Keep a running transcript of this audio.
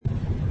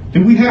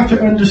then we have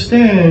to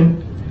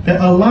understand that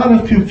a lot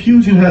of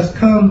confusion has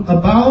come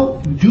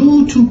about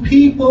due to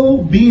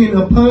people being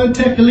upon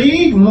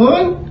taqleed,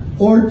 one,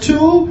 or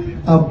two,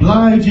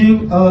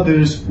 obliging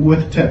others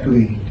with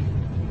taqleed.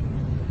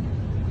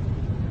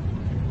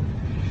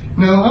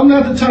 Now, I'm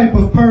not the type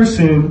of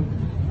person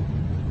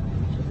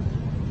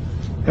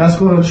that's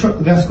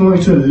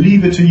going to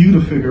leave it to you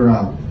to figure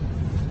out.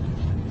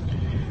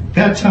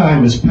 That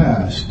time is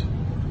past.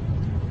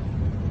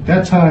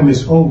 That time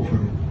is over.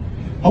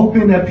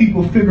 Hoping that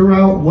people figure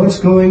out what's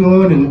going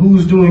on and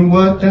who's doing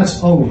what,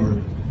 that's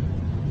over.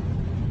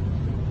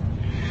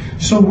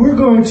 So we're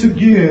going to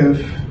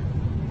give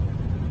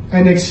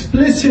an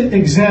explicit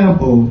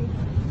example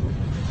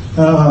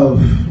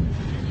of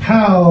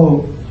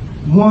how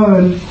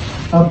one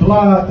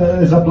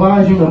is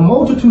obliging a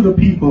multitude of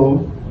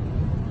people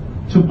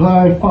to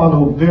blind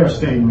follow their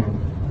statement.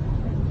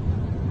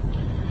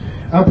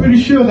 I'm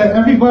pretty sure that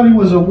everybody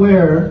was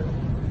aware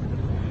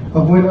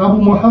of when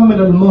Abu Muhammad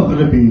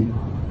al-Maghribee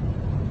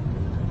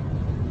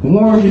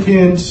warned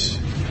against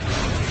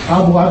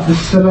Abu Abdis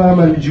Salaam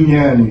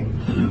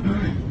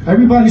al-Juyaanee.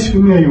 Everybody's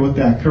familiar with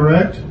that,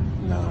 correct?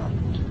 No.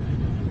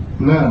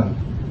 No.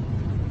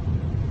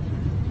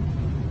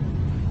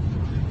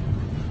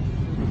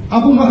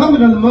 Abu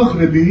Muhammad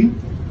al-Maghribee,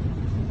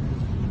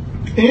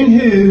 in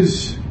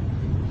his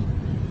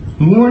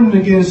warning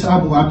against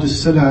Abu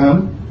Abdis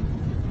Salaam,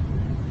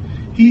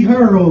 he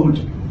hurled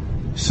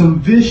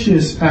some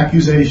vicious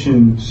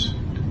accusations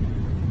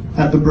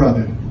at the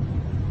brother.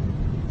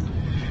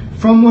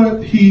 From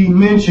what he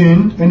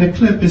mentioned, and the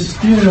clip is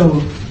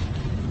still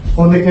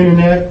on the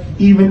internet,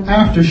 even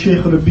after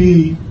Sheikh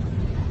Rabi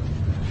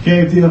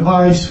gave the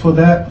advice for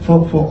that,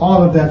 for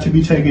all of that to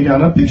be taken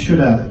down. Now picture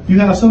that. You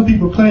have some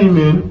people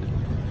claiming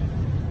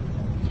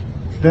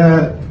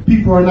that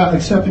people are not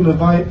accepting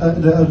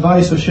the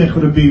advice of Sheikh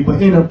Rabi,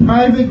 but in a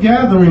private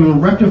gathering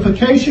when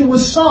rectification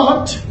was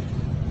sought,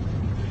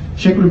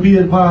 Sheikh Rabi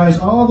advised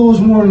all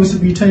those warnings to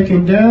be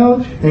taken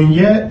down, and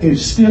yet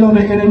it's still on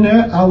the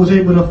internet. I was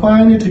able to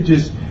find it to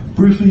just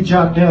briefly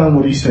jot down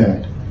what he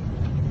said.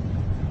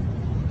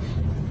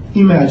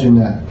 Imagine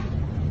that.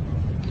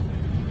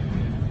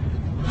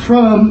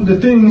 From the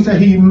things that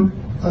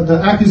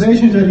the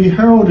accusations that he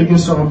hurled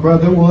against our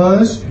brother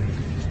was,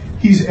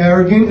 he's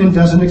arrogant and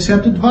doesn't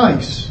accept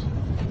advice.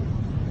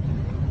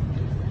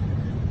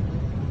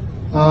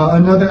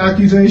 Another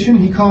accusation,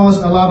 he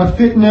caused a lot of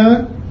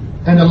fitna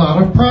and a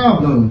lot of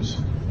problems.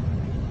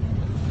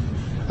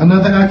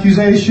 Another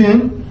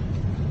accusation,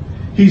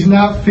 he's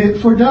not fit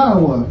for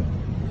da'wah.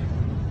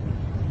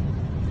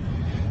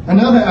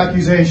 Another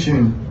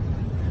accusation,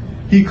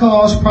 he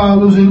caused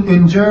problems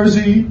in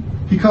Jersey,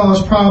 he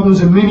caused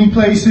problems in many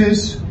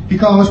places, he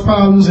caused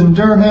problems in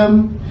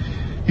Durham,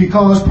 he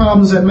caused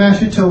problems at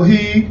Masjid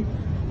Tawheed,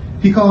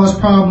 he caused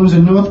problems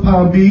in North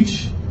Palm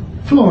Beach,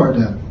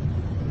 Florida.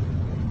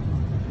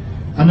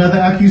 Another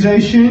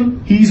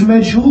accusation, he's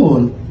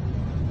majhul.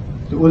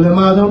 The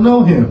ulama don't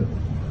know him.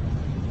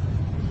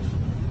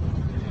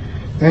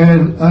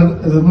 And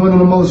one of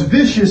the most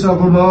vicious of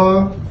them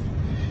all,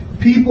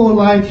 people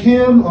like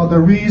him are the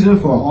reason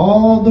for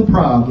all the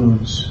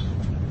problems.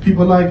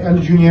 People like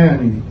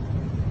Juyaanee.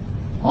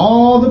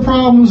 All the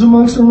problems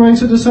amongst the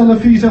ranks of the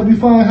Salafiyyah that we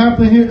find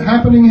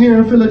happening here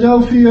in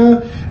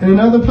Philadelphia and in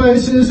other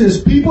places is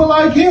people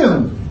like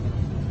him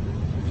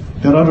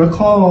that are the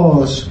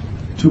cause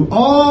to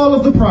all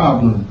of the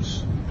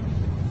problems.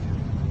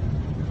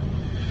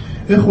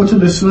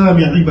 Ikhwatul Islam,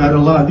 ya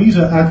ibadallah, these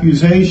are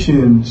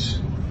accusations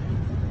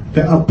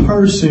that a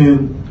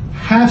person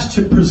has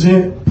to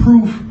present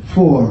proof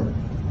for.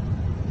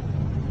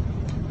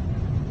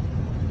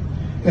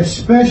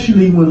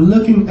 Especially when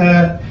looking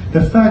at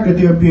the fact that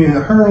they're being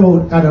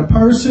hurled at a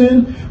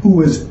person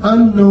who is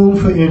unknown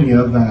for any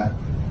of that.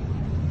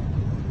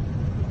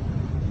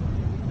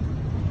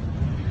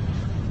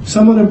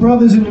 Some of the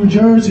brothers in New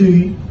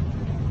Jersey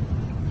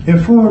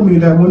informed me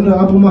that when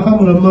Abu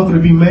Muhammad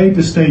al-Maghribee made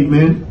the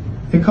statement,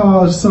 it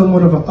caused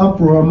somewhat of an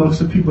uproar amongst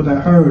the people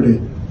that heard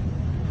it.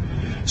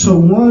 So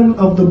one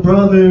of the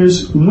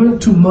brothers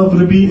went to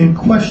Maghribee and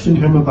questioned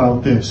him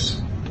about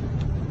this.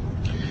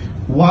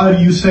 Why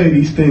do you say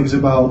these things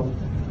about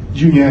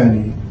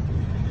Juyaanee?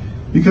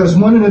 Because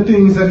one of the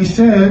things that he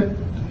said,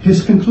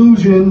 his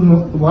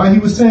conclusion, why he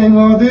was saying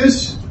all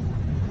this,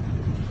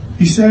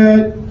 he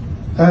said,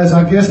 as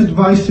I guess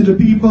advice to the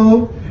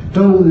people,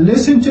 don't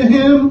listen to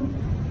him,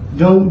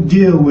 don't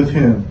deal with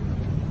him.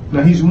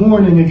 Now he's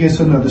warning against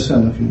another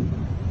Salafi.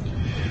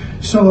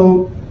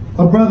 So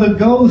a brother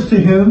goes to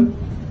him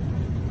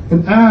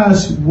and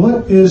asks,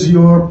 what is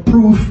your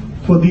proof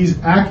for these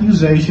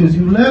accusations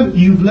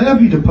you've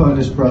levied upon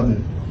this brother?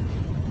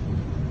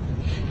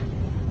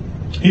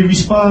 He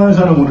responds,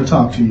 I don't want to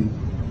talk to you.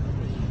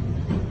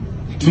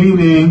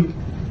 Meaning,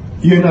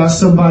 you're not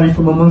somebody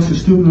from amongst the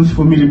students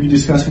for me to be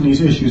discussing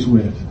these issues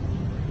with.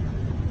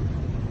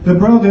 The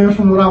brother,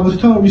 from what I was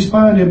told,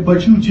 responded,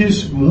 but you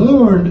just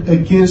warned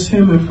against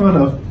him in front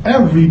of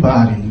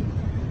everybody.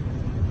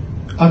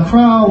 A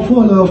crowd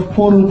full of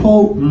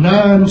quote-unquote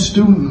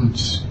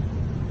non-students.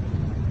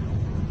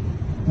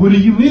 What do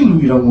you mean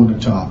you don't want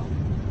to talk?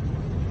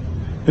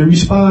 The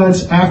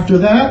response after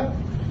that,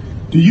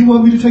 do you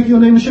want me to take your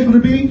name to Sheikh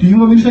Rabi? Do you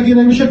want me to take your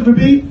name to Sheikh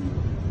Rabi?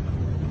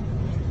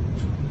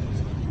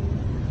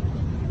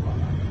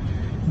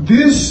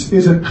 This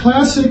is a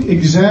classic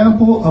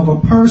example of a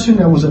person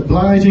that was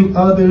obliging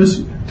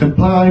others to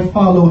blind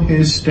follow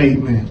his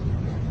statement.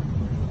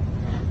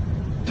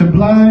 To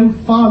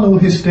blind follow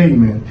his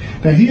statement.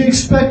 That he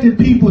expected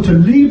people to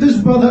leave this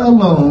brother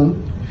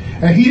alone,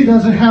 and he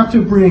doesn't have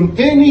to bring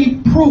any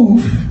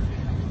proof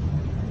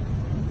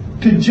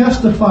to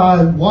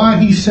justify why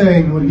he's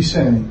saying what he's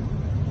saying.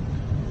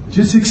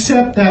 Just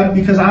accept that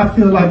because I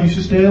feel like you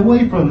should stay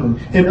away from him.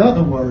 In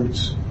other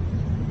words.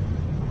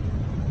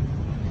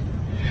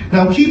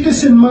 Now keep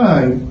this in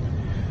mind.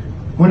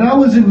 When I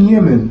was in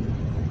Yemen,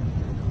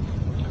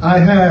 I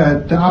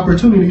had the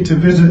opportunity to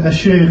visit a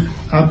Sheikh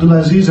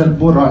Abdulaziz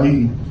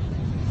al-Burai.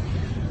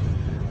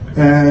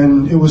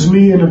 And it was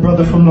me and a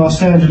brother from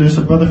Los Angeles,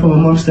 a brother from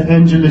amongst the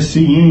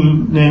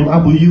Anjelesi named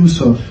Abu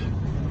Yusuf.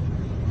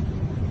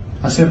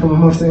 I said from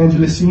amongst the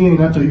Anjelesi,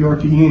 not the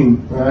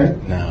Yorkiyin, right?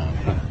 No.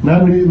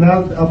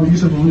 Not Abu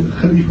Yusuf from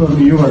Khalifa of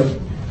New York.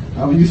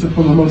 Abu Yusuf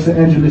from amongst the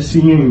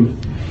Anjelesi.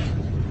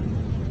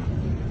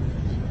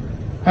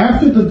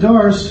 After the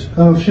Dars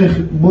of Sheikh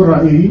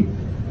Burai,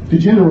 the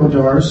general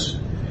Dars,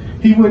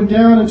 he went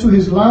down into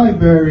his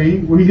library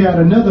where he had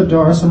another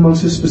Dars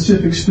amongst his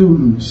specific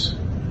students.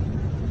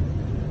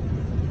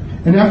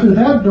 And after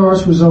that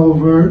Dars was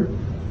over,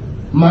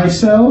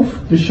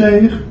 myself, the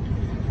Sheikh,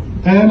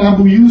 and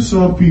Abu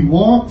Yusuf, we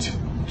walked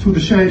to the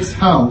Sheikh's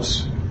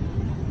house.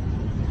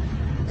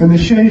 And the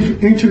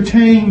Sheikh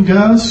entertained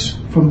us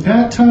from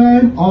that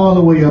time all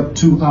the way up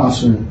to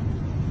Asr.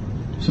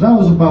 So that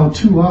was about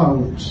 2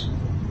 hours.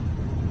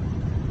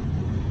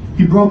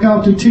 He broke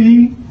out the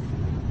tea,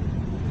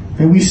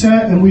 and we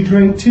sat and we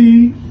drank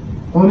tea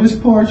on his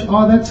porch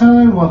all that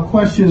time while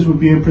questions were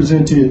being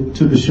presented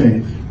to the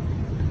Sheikh.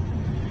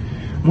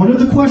 One of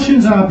the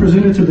questions I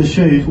presented to the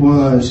Sheikh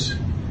was,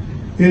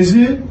 is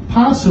it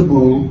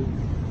possible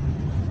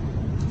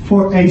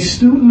for a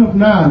student of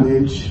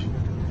knowledge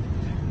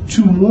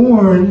to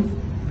warn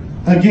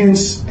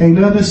against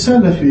another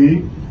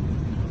Salafi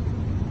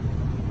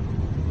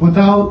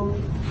without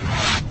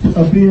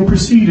being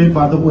preceded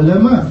by the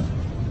ulama?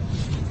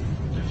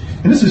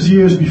 And this is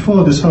years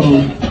before this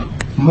whole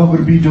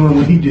Maghribee doing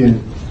what he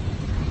did.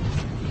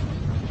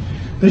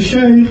 The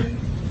Shaykh,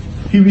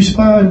 he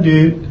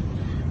responded,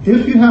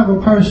 if you have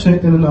a person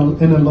in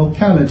a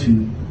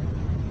locality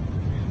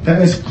that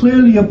is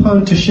clearly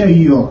upon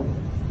Tashayyu',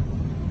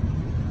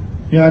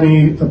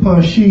 Juyaanee,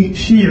 upon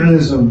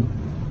Shi'ism,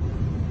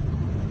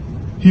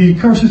 he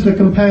curses the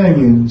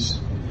companions,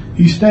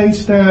 he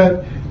states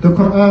that the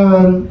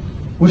Quran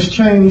was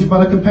changed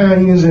by the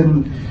companions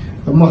and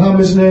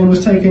Muhammad's name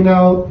was taken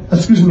out,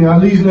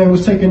 Ali's name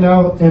was taken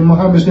out and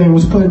Muhammad's name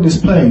was put in his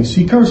place.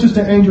 He curses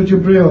the angel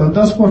Jibril and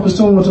thus forth and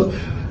so on,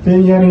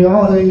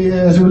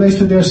 as it relates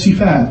to their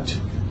sifat.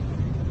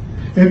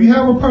 If you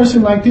have a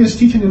person like this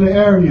teaching in the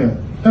area,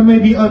 that may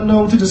be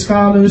unknown to the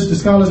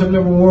scholars have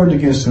never warned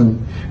against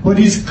him, but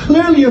he's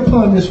clearly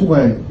upon this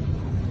way.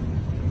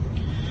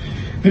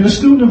 And a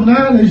student of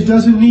knowledge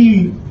doesn't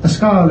need a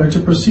scholar to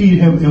precede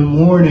him in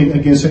warning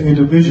against an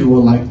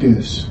individual like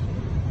this.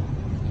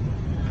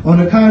 On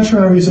the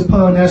contrary, it's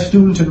upon that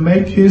student to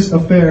make his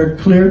affair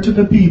clear to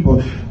the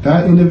people.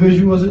 That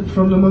individual is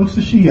from amongst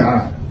the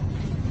Shia.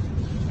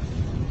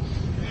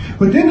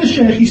 But then the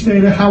Shaykh, he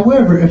stated,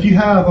 however, if you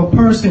have a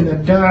person, a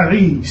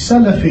da'i,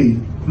 Salafi,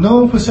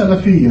 known for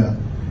Salafiyyah,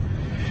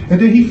 and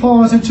then he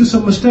falls into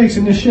some mistakes,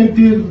 and the Shaykh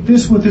did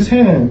this with his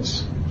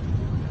hands.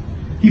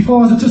 He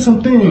falls into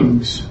some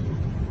things.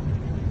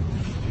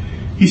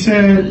 He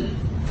said,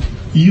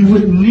 you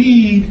would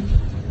need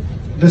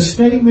the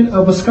statement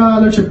of a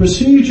scholar to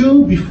precede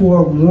you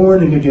before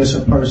warning against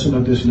a person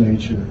of this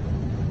nature.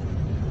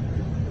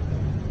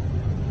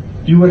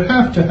 You would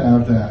have to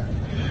have that.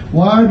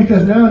 Why?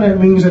 Because now that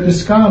means that the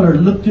scholar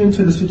looked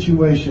into the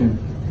situation,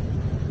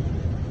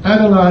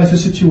 analyzed the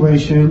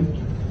situation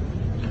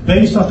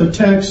based off the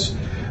text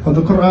of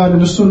the Quran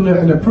and the Sunnah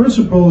and the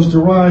principles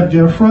derived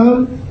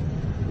therefrom,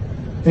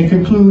 and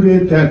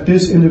concluded that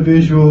this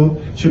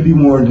individual should be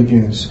warned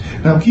against.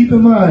 Now keep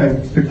in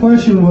mind, the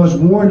question was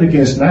warned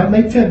against, not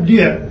make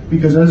tabdir,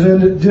 because there's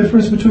a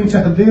difference between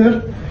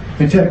tahdir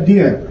and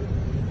tabdir.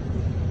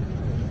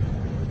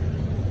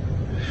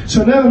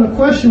 So now the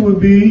question would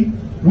be,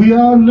 we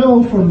all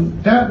know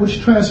from that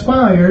which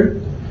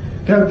transpired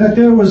that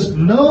there was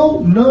no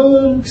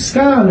known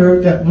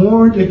scholar that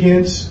warned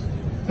against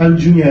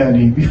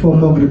Juyaanee before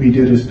Maghribee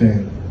did his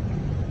thing.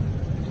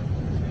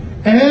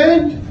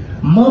 And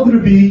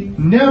Maghribee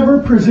never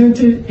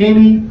presented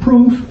any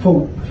proof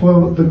for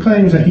the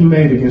claims that he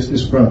made against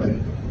this brother.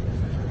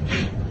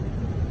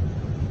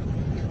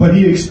 But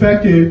he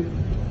expected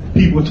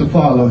people to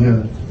follow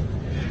him.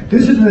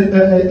 This is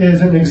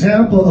an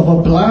example of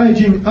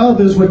obliging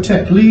others with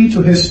taqleed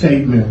to his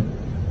statement.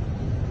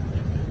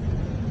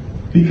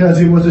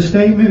 Because it was a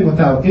statement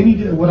without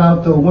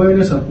the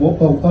awareness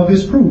of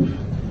his proof.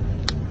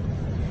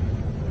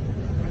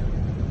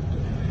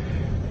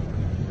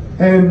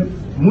 And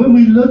when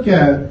we look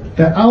at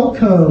the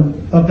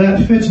outcome of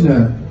that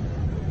fitna,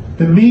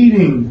 the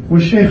meeting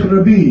with Sheikh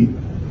Rabi,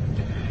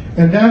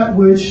 and that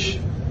which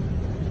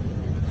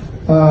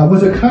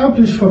was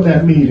accomplished from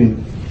that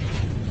meeting,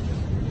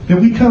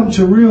 then we come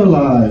to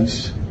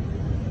realize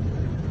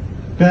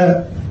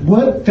that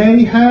what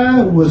they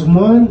had was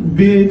one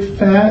big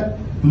fat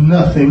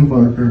nothing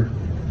burger.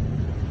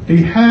 They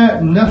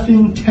had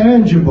nothing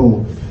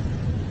tangible.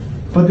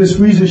 For this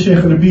reason,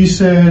 Sheikh Rabi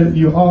said,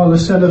 you all are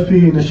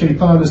Salafi and the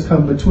shaitan has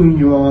come between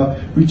you all.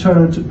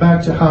 Return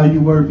back to how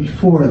you were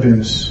before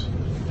this.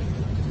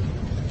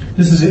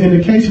 This is an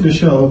indication to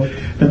show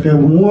that their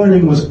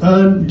warning was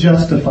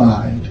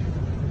unjustified.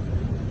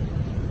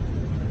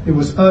 It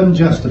was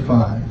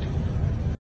unjustified.